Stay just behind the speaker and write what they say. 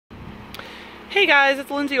Hey guys, it's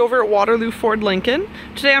Lindsay over at Waterloo Ford Lincoln.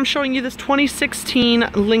 Today I'm showing you this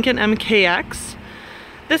 2016 Lincoln MKX.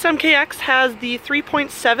 This MKX has the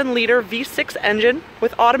 3.7 liter V6 engine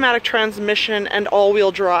with automatic transmission and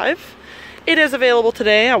all-wheel drive. It is available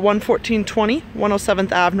today at 11420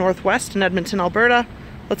 107th Ave Northwest in Edmonton, Alberta.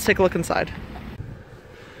 Let's take a look inside.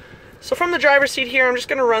 So from the driver's seat here, I'm just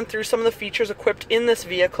going to run through some of the features equipped in this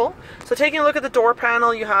vehicle. So taking a look at the door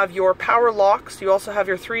panel, you have your power locks. You also have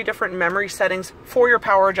your 3 different memory settings for your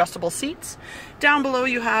power adjustable seats. Down below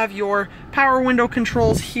you have your power window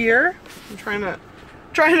controls here. I'm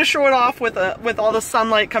trying to show it off with all the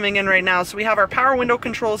sunlight coming in right now. So we have our power window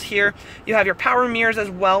controls here. You have your power mirrors as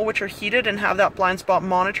well, which are heated and have that blind spot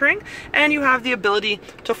monitoring. And you have the ability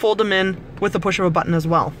to fold them in with the push of a button as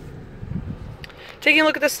well. Taking a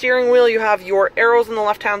look at the steering wheel, you have your arrows on the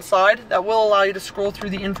left-hand side that will allow you to scroll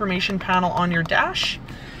through the information panel on your dash.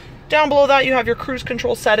 Down below that, you have your cruise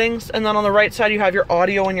control settings, and then on the right side, you have your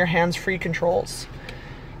audio and your hands-free controls.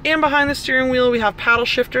 In behind the steering wheel, we have paddle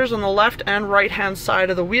shifters on the left and right-hand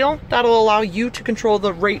side of the wheel. That'll allow you to control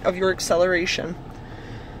the rate of your acceleration.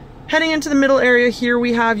 Heading into the middle area here,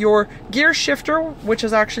 we have your gear shifter, which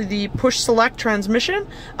is actually the push select transmission.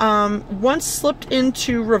 Once slipped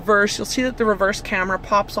into reverse, you'll see that the reverse camera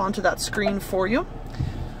pops onto that screen for you.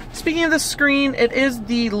 Speaking of the screen, it is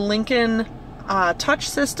the Lincoln touch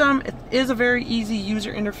system. It is a very easy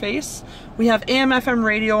user interface. We have AM/FM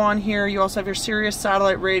radio on here. You also have your Sirius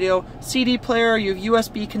satellite radio, CD player, you have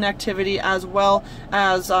USB connectivity, as well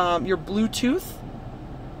as your Bluetooth.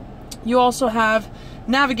 You also have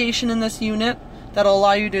navigation in this unit that'll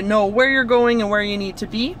allow you to know where you're going and where you need to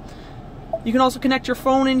be. You can also connect your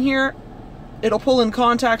phone in here. It'll pull in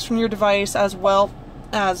contacts from your device as well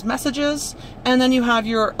as messages, and then you have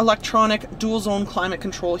your electronic dual zone climate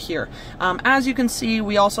control here. As you can see,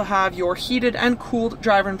 we also have your heated and cooled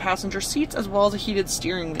driver and passenger seats, as well as a heated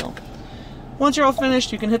steering wheel. Once you're all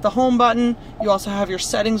finished, you can hit the home button. You also have your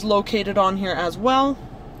settings located on here as well.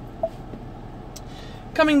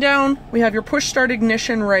 Coming down, we have your push start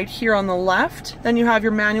ignition right here on the left. Then you have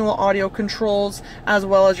your manual audio controls as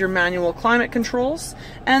well as your manual climate controls.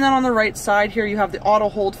 And then on the right side here you have the auto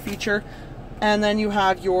hold feature, and then you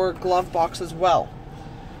have your glove box as well.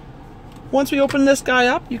 Once we open this guy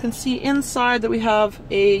up, you can see inside that we have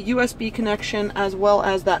a USB connection as well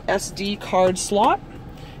as that SD card slot.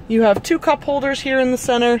 You have 2 cup holders here in the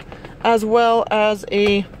center as well as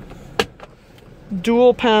a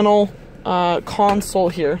dual panel console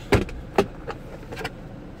here.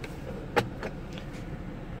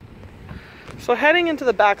 So heading into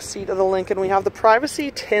the back seat of the Lincoln, we have the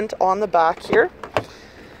privacy tint on the back here.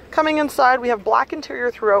 Coming inside, we have black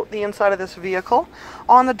interior throughout the inside of this vehicle.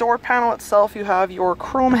 On the door panel itself, you have your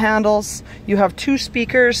chrome handles, you have 2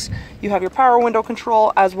 speakers, you have your power window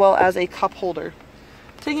control, as well as a cup holder.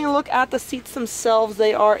 Taking a look at the seats themselves,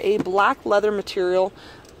 they are a black leather material.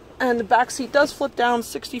 And the back seat does flip down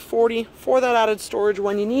 60/40 for that added storage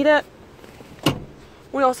when you need it.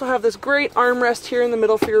 We also have this great armrest here in the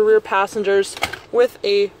middle for your rear passengers with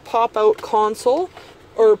a pop-out console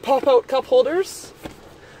or pop-out cup holders.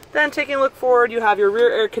 Then taking a look forward, you have your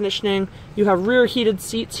rear air conditioning. You have rear heated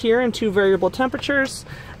seats here in 2 variable temperatures,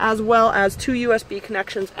 as well as 2 USB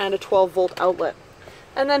connections and a 12-volt outlet.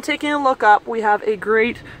 And then taking a look up, we have a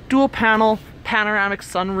great dual panel panoramic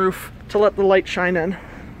sunroof to let the light shine in.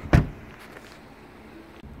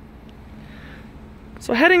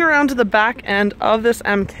 So heading around to the back end of this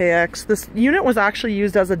MKX, this unit was actually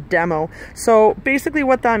used as a demo. So basically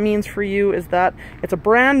what that means for you is that it's a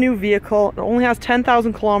brand new vehicle. It only has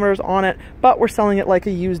 10,000 kilometers on it, but we're selling it like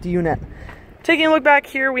a used unit. Taking a look back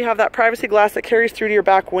here, we have that privacy glass that carries through to your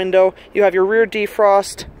back window. You have your rear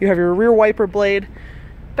defrost, you have your rear wiper blade.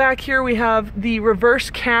 Back here we have the reverse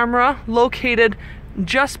camera located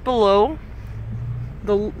just below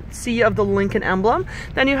the C of the Lincoln emblem.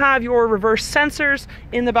 Then you have your reverse sensors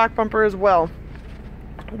in the back bumper as well.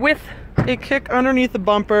 With a kick underneath the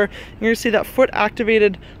bumper, you're going to see that foot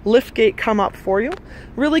activated lift gate come up for you.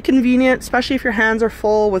 Really convenient, especially if your hands are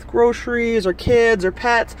full with groceries or kids or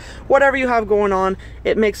pets, whatever you have going on.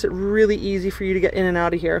 It makes it really easy for you to get in and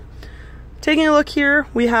out of here. Taking a look here,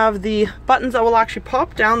 we have the buttons that will actually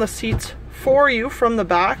pop down the seats for you from the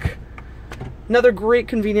back. Another great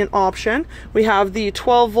convenient option. We have the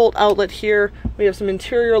 12-volt outlet here. We have some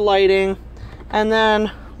interior lighting. And then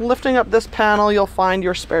lifting up this panel, you'll find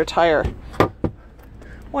your spare tire.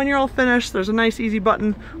 When you're all finished, there's a nice easy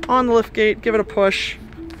button on the lift gate. Give it a push.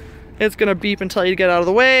 It's gonna beep and tell you to get out of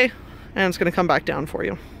the way, and it's gonna come back down for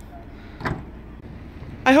you.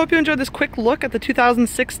 I hope you enjoyed this quick look at the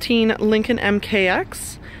 2016 Lincoln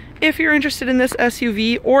MKX. If you're interested in this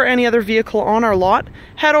SUV or any other vehicle on our lot,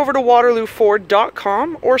 head over to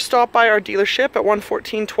waterlooford.com or stop by our dealership at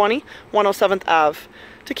 11420 107th Ave.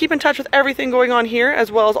 To keep in touch with everything going on here,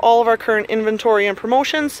 as well as all of our current inventory and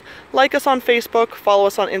promotions, like us on Facebook, follow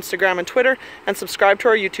us on Instagram and Twitter, and subscribe to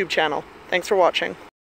our YouTube channel. Thanks for watching.